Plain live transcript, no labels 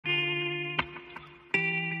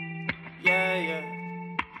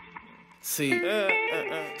See,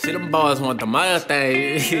 them boys want the other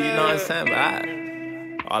thing, you know what I'm saying?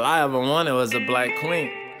 But all I ever wanted was a black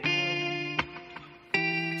queen.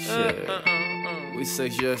 Shit, we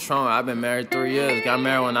 6 years strong. I've been married 3 years. Got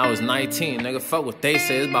married when I was 19. Nigga, fuck what they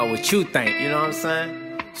say. It's about what you think. You know what I'm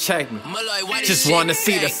saying? Check me. Just wanna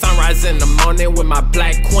see the sunrise in the morning with my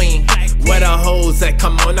black queen. Where the hoes that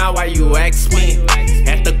come on now? Why you ask me?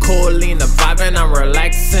 At the Corleana vibing, I'm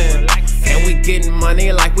relaxing. And we getting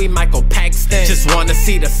money like we Michael Paxton. Just wanna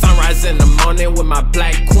see the sunrise in the morning with my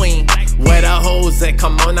black queen. Where the hoes that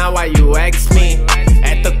come on now? Why you ask me?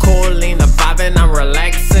 At the Corleana vibing, I'm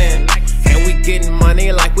relaxing. And we getting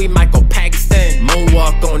money like we Michael Paxton.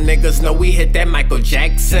 Moonwalk on niggas, know we hit that Michael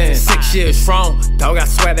Jackson. 6 years strong, dog, I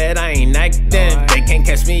swear that I ain't acting. They can't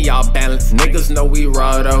catch me, y'all balance. Niggas know we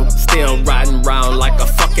raw though. Still riding round like a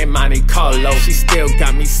fucking Monte Carlo. She still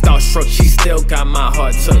got me starstruck, she still got my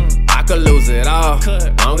heart too. I could lose it all,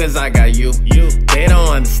 long as I got you. They don't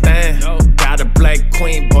understand. Got a black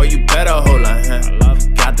queen, boy, you better hold her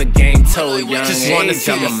hand. Got the game told young. Just wanna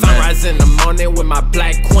see the sunrise in the morning with my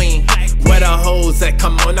black queen. Where the hoes that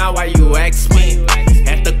come on now? Why you ask me?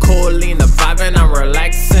 At the Corleana vibing, I'm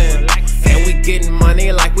relaxing. And we getting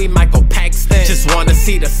money like we Michael Paxton. Just wanna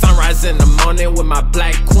see the sunrise in the morning with my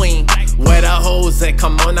black queen. Where the hoes that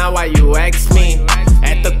come on now? Why you ask me?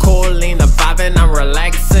 At the Corleana vibing, I'm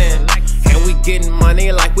relaxing. And we getting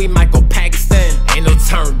money like we Michael Paxton. Ain't no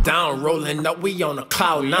turn down, rolling up, we on a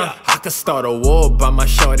cloud now. I could start a war, but my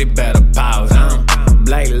shorty better bow down.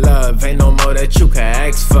 Black love, ain't no more that you can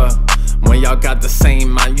ask for. When y'all got the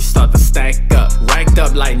same mind, you start to stack up. Racked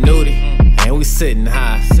up like nudie, and we sitting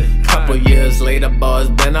high. Couple years later, boy, it's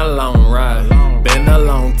been a long ride. Been a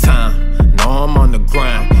long time, know I'm on the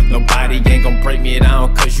grind. Nobody ain't gon' break me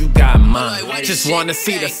down, cause you got mine. Just wanna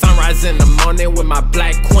see the sunrise in the morning with my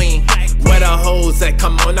black queen. Where the hoes that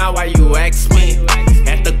come on now? Why you ask me?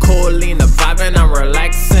 At the Corleana vibing, I'm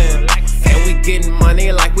relaxing. And we getting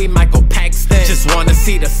money like we Michael Paxton. Just wanna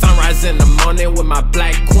see the sunrise in the morning with my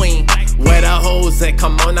black queen. Where the hoes that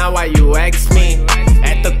come on now? Why you ask me?